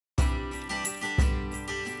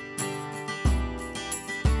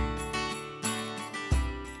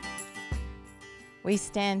we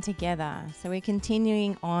stand together. So we're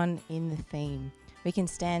continuing on in the theme. We can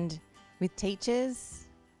stand with teachers,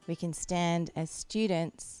 we can stand as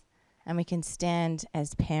students, and we can stand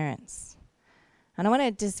as parents. And I want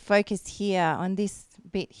to just focus here on this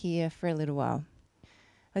bit here for a little while.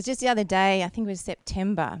 It was just the other day, I think it was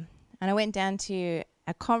September, and I went down to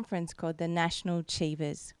a conference called the National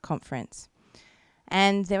Achievers Conference.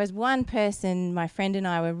 And there was one person, my friend and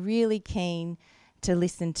I were really keen to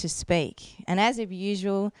listen to speak. And as of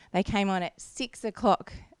usual, they came on at 6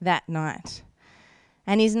 o'clock that night.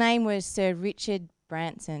 And his name was Sir Richard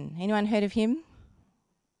Branson. Anyone heard of him?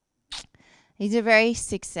 He's a very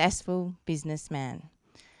successful businessman.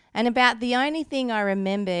 And about the only thing I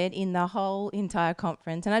remembered in the whole entire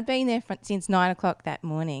conference, and I'd been there since 9 o'clock that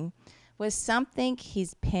morning, was something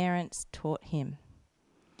his parents taught him.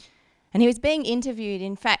 And he was being interviewed.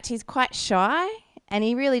 In fact, he's quite shy and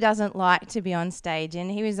he really doesn't like to be on stage.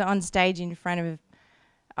 And he was on stage in front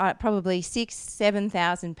of probably 6,000 to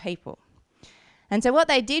 7,000 people. And so what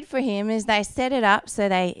they did for him is they set it up so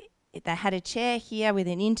they had a chair here with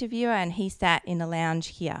an interviewer and he sat in a lounge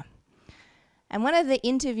here. And one of the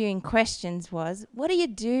interviewing questions was, what do you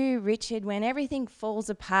do, Richard, when everything falls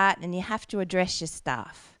apart and you have to address your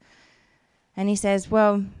staff? And he says,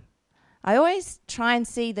 well, I always try and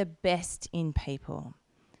see the best in people.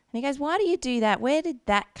 And he goes, why do you do that? Where did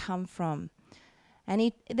that come from?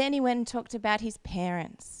 And then he went and talked about his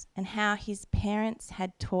parents and how his parents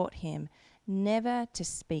had taught him never to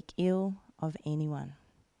speak ill of anyone.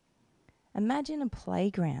 Imagine a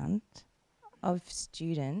playground of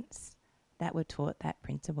students that were taught that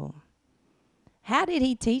principle. How did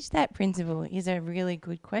he teach that principle is a really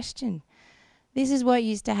good question. This is what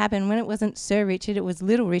used to happen when it wasn't Sir Richard, it was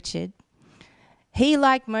Little Richard. He,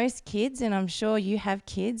 like most kids, and I'm sure you have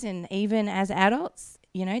kids, and even as adults,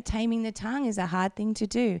 you know, taming the tongue is a hard thing to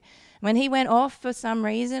do. When he went off for some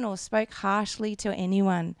reason or spoke harshly to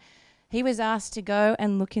anyone, he was asked to go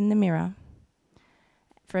and look in the mirror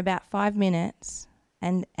for about 5 minutes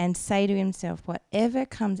and say to himself, whatever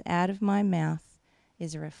comes out of my mouth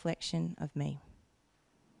is a reflection of me.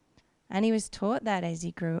 And he was taught that as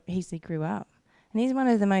he grew up. And he's one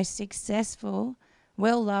of the most successful,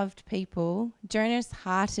 well-loved people,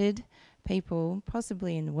 generous-hearted people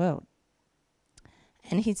possibly in the world.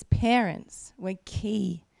 And his parents were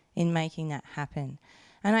key in making that happen.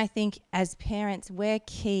 And I think as parents, we're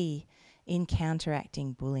key in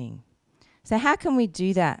counteracting bullying. So how can we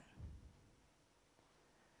do that?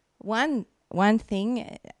 One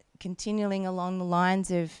thing, continuing along the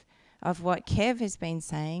lines of what Kev has been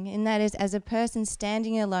saying, and that is as a person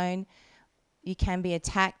standing alone, you can be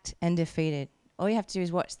attacked and defeated. All you have to do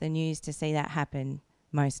is watch the news to see that happen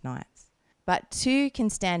most nights. But 2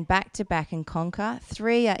 can stand back to back and conquer.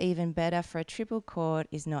 3 are even better, for a triple cord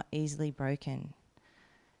is not easily broken.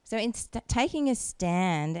 So in taking a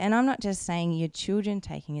stand, and I'm not just saying your children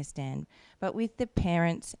taking a stand, but with the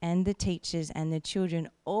parents and the teachers and the children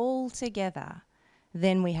all together,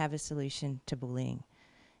 then we have a solution to bullying.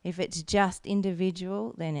 If it's just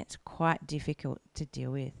individual, then it's quite difficult to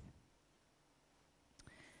deal with.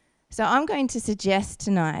 So I'm going to suggest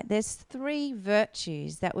tonight there's 3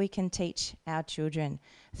 virtues that we can teach our children.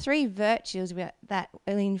 3 virtues that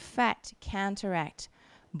will in fact counteract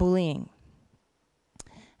bullying.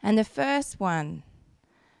 And the first one,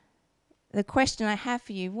 the question I have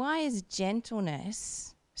for you, why is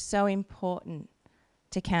gentleness so important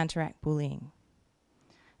to counteract bullying?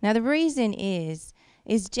 Now the reason is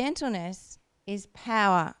gentleness is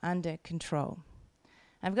power under control.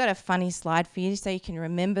 I've got a funny slide for you so you can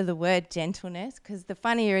remember the word gentleness, because the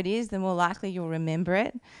funnier it is, the more likely you'll remember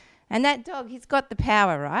it. And that dog, he's got the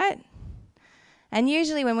power, right? And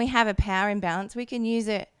usually when we have a power imbalance, we can use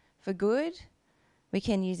it for good, we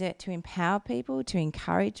can use it to empower people, to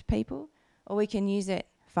encourage people, or we can use it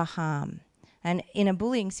for harm. And in a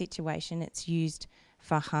bullying situation, it's used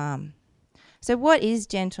for harm. So what is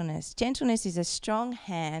gentleness? Gentleness is a strong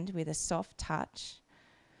hand with a soft touch.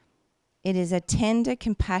 It is a tender,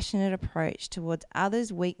 compassionate approach towards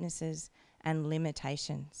others' weaknesses and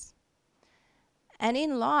limitations. And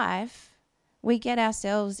in life, we get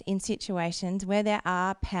ourselves in situations where there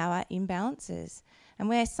are power imbalances, and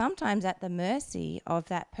we're sometimes at the mercy of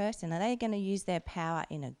that person. Are they going to use their power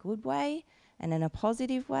in a good way and in a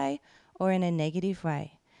positive way, or in a negative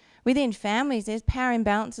way? Within families, there's power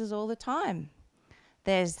imbalances all the time.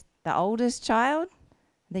 There's the oldest child,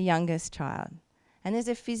 the youngest child. And there's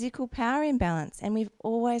a physical power imbalance, and we've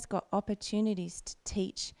always got opportunities to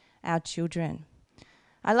teach our children.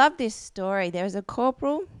 I love this story. There was a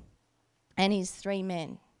corporal and his 3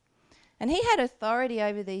 men. And he had authority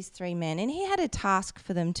over these three men, and he had a task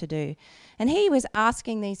for them to do. And he was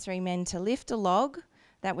asking these three men to lift a log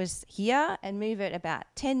that was here and move it about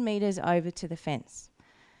 10 metres over to the fence.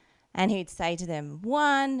 And he'd say to them,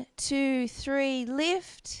 1, 2, 3,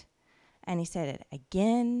 lift. And he said it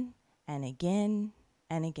again and again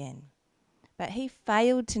and again. But he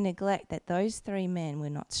failed to neglect that those three men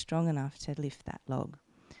were not strong enough to lift that log.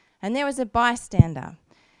 And there was a bystander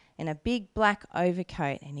in a big black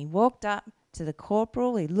overcoat, and he walked up to the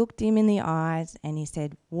corporal, he looked him in the eyes, and he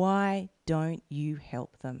said, "Why don't you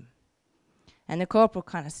help them?" And the corporal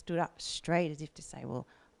kind of stood up straight as if to say, "Well,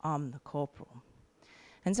 I'm the corporal."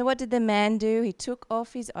 And so what did the man do? He took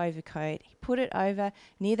off his overcoat, he put it over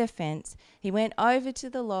near the fence, he went over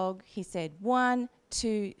to the log, he said, 1,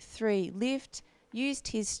 2, 3, lift, used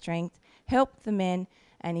his strength, helped the men,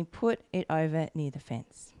 and he put it over near the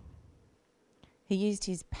fence. He used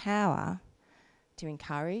his power to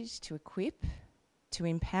encourage, to equip, to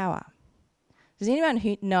empower. Does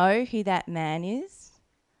anyone know who that man is?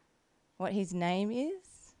 What his name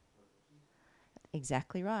is?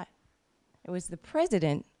 Exactly right. It was the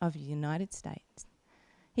President of the United States.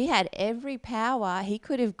 He had every power. He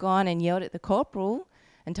could have gone and yelled at the corporal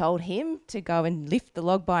and told him to go and lift the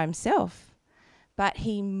log by himself. But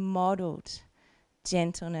he modelled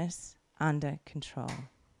gentleness under control.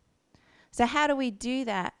 So how do we do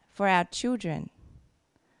that for our children?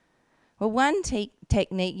 Well, one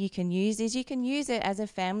technique you can use is you can use it as a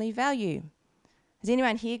family value. Has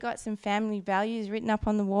anyone here got some family values written up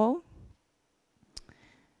on the wall?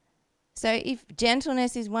 So if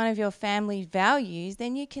gentleness is one of your family values,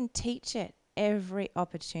 then you can teach it every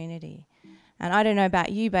opportunity. And I don't know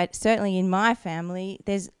about you, but certainly in my family,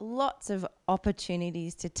 there's lots of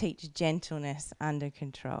opportunities to teach gentleness under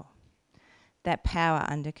control, that power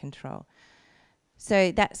under control.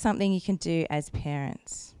 So that's something you can do as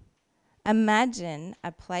parents. Imagine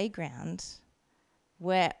a playground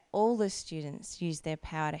where all the students use their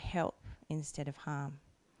power to help instead of harm.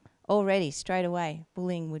 Already, straight away,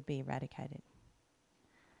 bullying would be eradicated.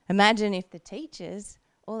 Imagine if the teachers,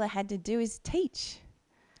 all they had to do is teach.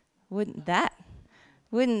 Wouldn't that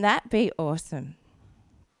be awesome?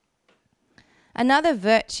 Another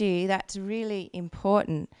virtue that's really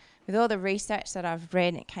important, with all the research that I've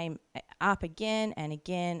read, it came up again and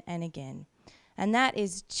again and again, and that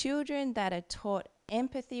is children that are taught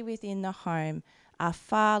empathy within the home are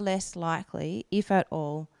far less likely, if at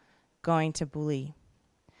all, going to bully.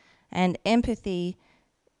 And empathy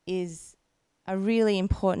is a really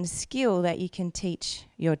important skill that you can teach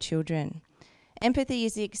your children. Empathy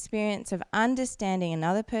is the experience of understanding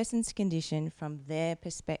another person's condition from their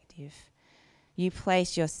perspective. You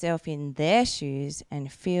place yourself in their shoes and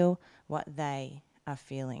feel what they are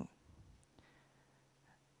feeling.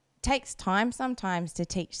 It takes time sometimes to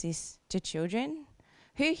teach this to children.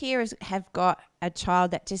 Who here have got a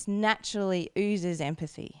child that just naturally oozes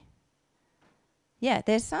empathy? Yeah,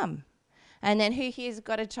 there's some. And then who here's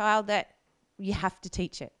got a child that you have to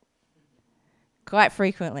teach it? Quite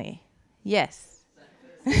frequently. Yes.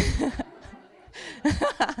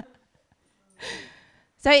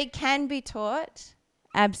 So it can be taught,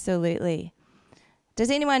 absolutely.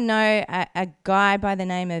 Does anyone know a guy by the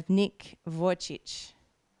name of Nick Vujicic?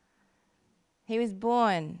 He was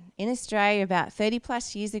born in Australia about 30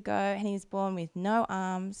 plus years ago, and he was born with no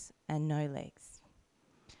arms and no legs.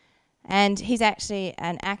 And he's actually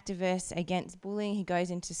an activist against bullying. He goes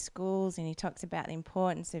into schools and he talks about the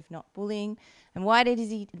importance of not bullying. And why does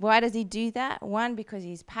he do that? One, because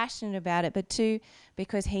he's passionate about it, but two,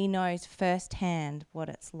 because he knows firsthand what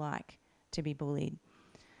it's like to be bullied.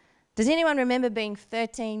 Does anyone remember being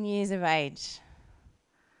 13 years of age?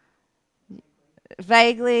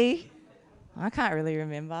 Vaguely? I can't really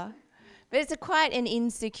remember. But it's quite an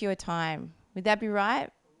insecure time. Would that be right?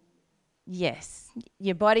 Yes.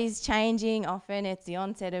 Your body's changing. Often it's the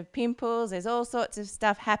onset of pimples. There's all sorts of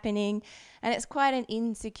stuff happening. And it's quite an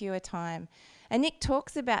insecure time. And Nick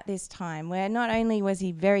talks about this time where not only was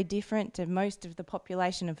he very different to most of the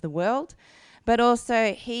population of the world, but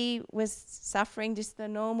also he was suffering just the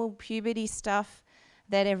normal puberty stuff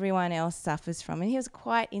that everyone else suffers from. And he was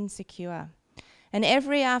quite insecure. And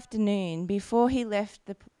every afternoon before he left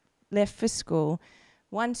for school,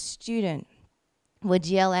 one student would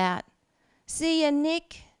yell out, "See ya,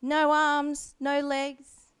 Nick, no arms, no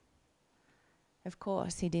legs." Of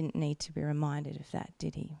course, he didn't need to be reminded of that,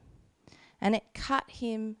 did he? And it cut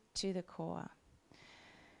him to the core.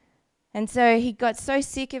 And so he got so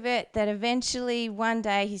sick of it that eventually one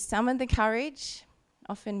day he summoned the courage.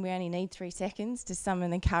 Often we only need 3 seconds to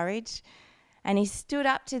summon the courage. And he stood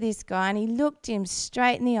up to this guy and he looked him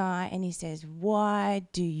straight in the eye and he says, "Why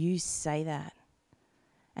do you say that?"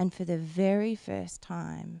 And for the very first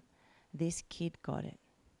time, this kid got it.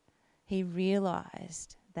 He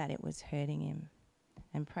realised that it was hurting him.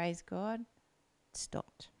 And praise God, it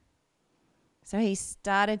stopped. So he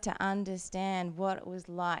started to understand what it was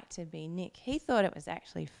like to be Nick. He thought it was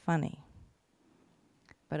actually funny,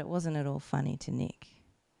 but it wasn't at all funny to Nick.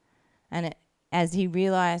 And as he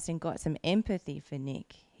realised and got some empathy for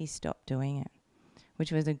Nick, he stopped doing it,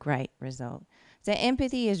 which was a great result. So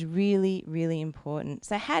empathy is really, really important.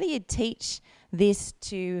 So how do you teach this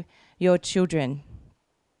to your children?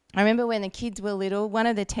 I remember when the kids were little, one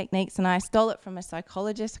of the techniques, and I stole it from a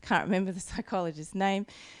psychologist, I can't remember the psychologist's name,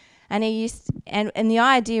 and he used, and the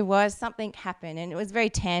idea was something happened, and it was very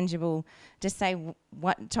tangible. Just say,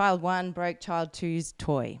 child one broke child two's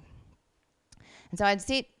toy. And so I'd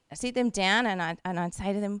sit them down and I'd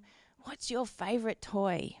say to them, "What's your favourite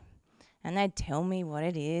toy?" And they'd tell me what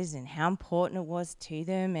it is and how important it was to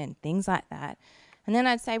them and things like that. And then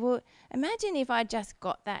I'd say, "Well, imagine if I just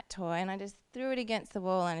got that toy and I just threw it against the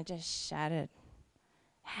wall and it just shattered.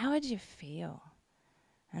 How would you feel?"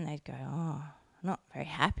 And they'd go, "Oh, not very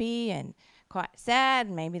happy and quite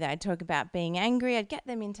sad." Maybe they'd talk about being angry. I'd get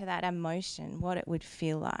them into that emotion, what it would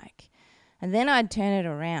feel like. And then I'd turn it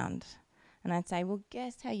around and I'd say, "Well,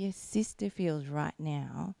 guess how your sister feels right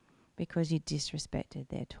now because you disrespected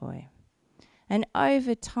their toy." And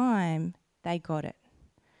over time, they got it.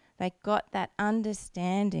 They got that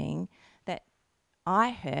understanding that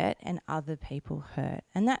I hurt and other people hurt.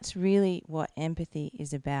 And that's really what empathy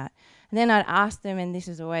is about. And then I'd ask them, and this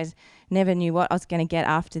is always, never knew what I was going to get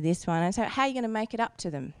after this one. And so, how are you going to make it up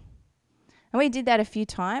to them? And we did that a few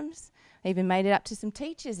times. I even made it up to some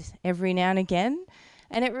teachers every now and again.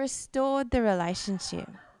 And it restored the relationship.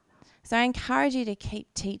 So I encourage you to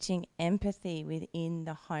keep teaching empathy within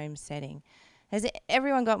the home setting. Has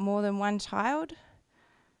everyone got more than one child?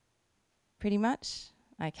 Pretty much?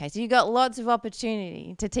 Okay, so you've got lots of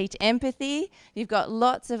opportunity to teach empathy. You've got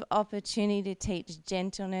lots of opportunity to teach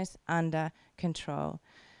gentleness under control.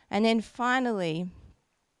 And then finally,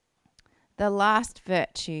 the last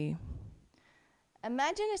virtue.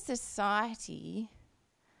 Imagine a society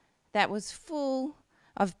that was full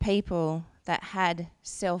of people that had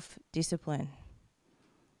self-discipline.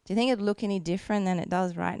 Do you think it'd look any different than it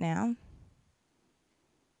does right now?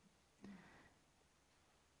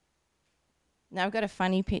 Now, I've got a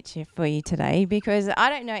funny picture for you today because I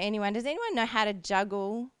don't know anyone. Does anyone know how to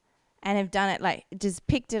juggle and have done it, like just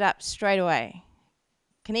picked it up straight away?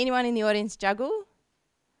 Can anyone in the audience juggle?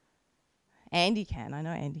 Andy can. I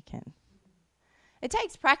know Andy can. It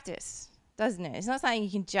takes practice, doesn't it? It's not something you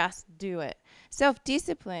can just do it.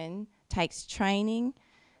 Self-discipline takes training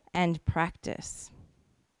and practice.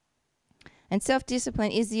 And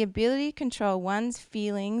self-discipline is the ability to control one's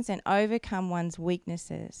feelings and overcome one's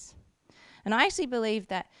weaknesses. And I actually believe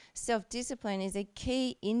that self-discipline is a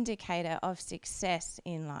key indicator of success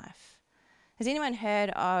in life. Has anyone heard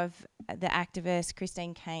of the activist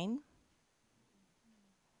Christine Caine?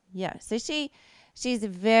 Yeah, so she's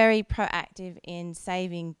very proactive in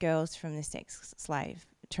saving girls from the sex slave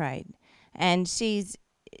trade. And she's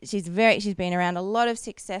been around a lot of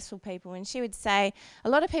successful people, and she would say a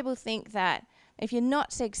lot of people think that if you're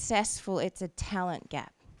not successful, it's a talent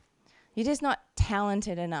gap. You're just not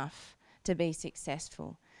talented enough to be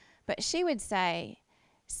successful. But she would say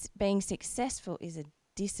being successful is a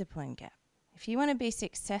discipline gap. If you want to be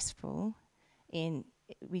successful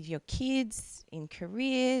with your kids, in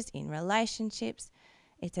careers, in relationships,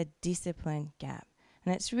 it's a discipline gap.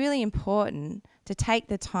 And it's really important to take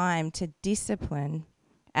the time to discipline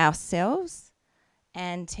ourselves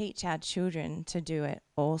and teach our children to do it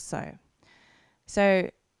also. So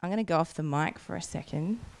I'm going to go off the mic for a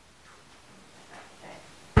second.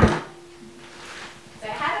 So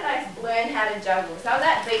how did I learn how to juggle? So I was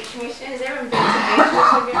at Beach Mission. Has everyone been to Beach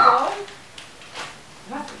Mission before?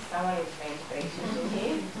 There must be someone who's been to Beach Mission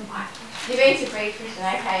here. You've been to Beach Mission,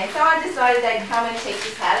 okay. So I decided they'd come and teach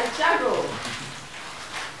us how to juggle.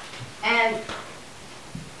 And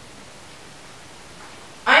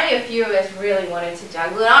only a few of us really wanted to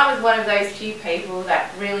juggle, and I was one of those few people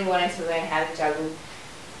that really wanted to learn how to juggle.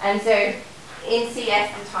 And so in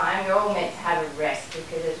CS at the time, we were all meant to have a rest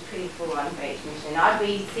because it was pretty full on Beach Mission. I'd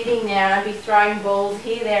be sitting there and I'd be throwing balls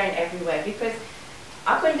here, there and everywhere because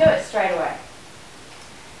I couldn't do it straight away.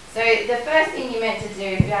 So the first thing you're meant to do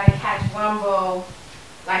is be able to catch one ball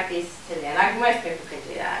like this to the end. Like most people can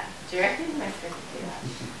do that. Do you reckon? Most people can do that.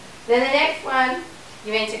 Then the next one,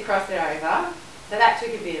 you're meant to cross it over. So that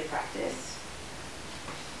took a bit of practice.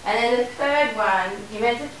 And then the third one, you're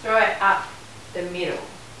meant to throw it up the middle,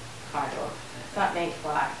 kind of. Something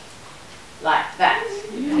like that.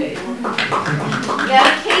 Now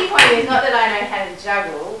the key point is not that I know how to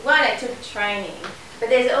juggle. One, it took training, but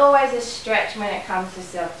there's always a stretch when it comes to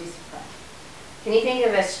self-discipline. Can you think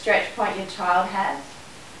of a stretch point your child has?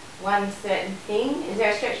 One certain thing? Is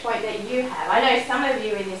there a stretch point that you have? I know some of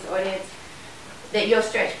you in this audience that your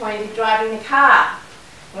stretch point is driving the car.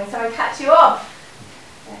 When someone cuts you off,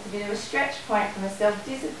 that's a bit of a stretch point from a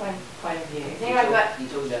self-discipline point of view. You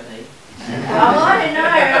talking about me? Well, I don't know.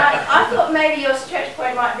 I thought maybe your stretch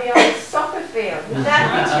point might be on the soccer field. Would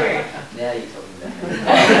that be true? Now you're talking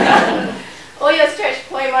about me. Or your stretch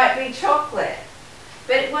point might be chocolate.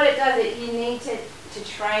 But what it does is you need to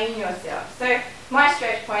train yourself. So my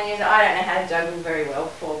stretch point is I don't know how to juggle very well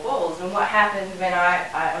 4 balls. And what happens when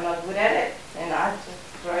I'm not good at it? And I just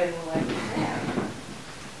throw them away around.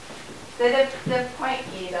 So the point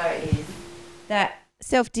here though is that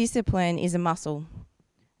self-discipline is a muscle.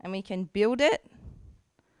 And we can build it,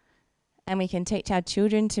 and we can teach our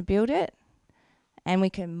children to build it, and we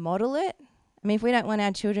can model it. I mean, if we don't want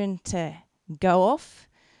our children to go off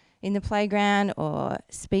in the playground or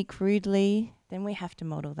speak rudely, then we have to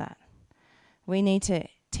model that. We need to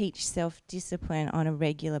teach self-discipline on a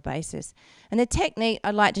regular basis. And the technique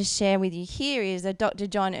I'd like to share with you here is a Dr.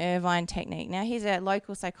 John Irvine technique. Now, he's a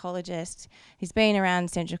local psychologist. He's been around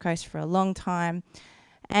Central Coast for a long time,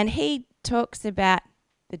 and he talks about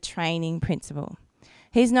the training principle.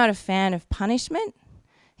 He's not a fan of punishment.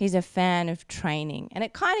 He's a fan of training. And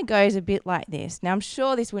it kind of goes a bit like this. Now, I'm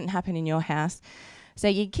sure this wouldn't happen in your house. So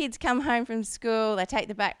your kids come home from school, they take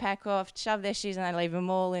the backpack off, shove their shoes, and they leave them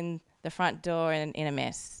all in the front door in a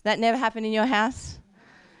mess. That never happened in your house?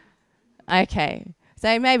 Okay.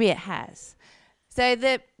 So maybe it has. So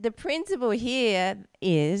the principle here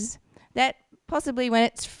is that possibly when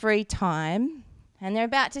it's free time, and they're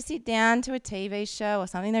about to sit down to a TV show or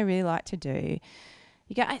something they really like to do,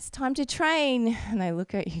 you go, it's time to train. And they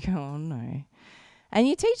look at you and go, oh no. And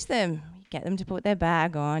you teach them. You get them to put their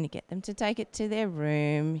bag on. You get them to take it to their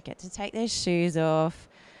room. You get to take their shoes off.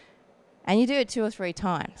 And you do it 2 or 3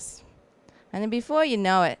 times. And then before you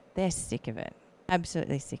know it, they're sick of it.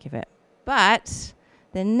 Absolutely sick of it. But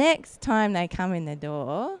the next time they come in the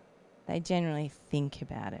door, they generally think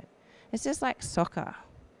about it. It's just like soccer.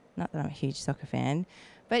 Not that I'm a huge soccer fan,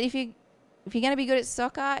 but if you're going to be good at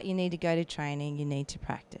soccer, you need to go to training, you need to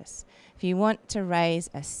practice. If you want to raise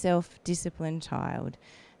a self-disciplined child,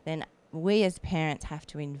 then we as parents have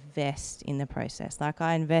to invest in the process. Like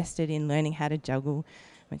I invested in learning how to juggle.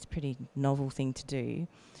 It's a pretty novel thing to do.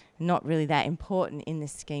 Not really that important in the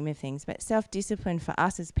scheme of things, but self-discipline for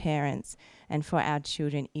us as parents and for our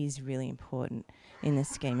children is really important in the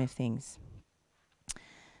scheme of things.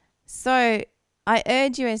 So I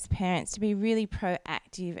urge you as parents to be really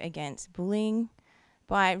proactive against bullying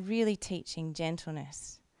by really teaching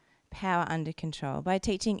gentleness, power under control, by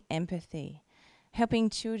teaching empathy, helping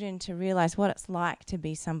children to realise what it's like to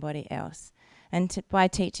be somebody else, and by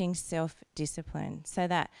teaching self-discipline so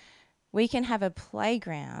that we can have a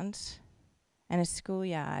playground and a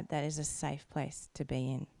schoolyard that is a safe place to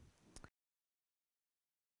be in.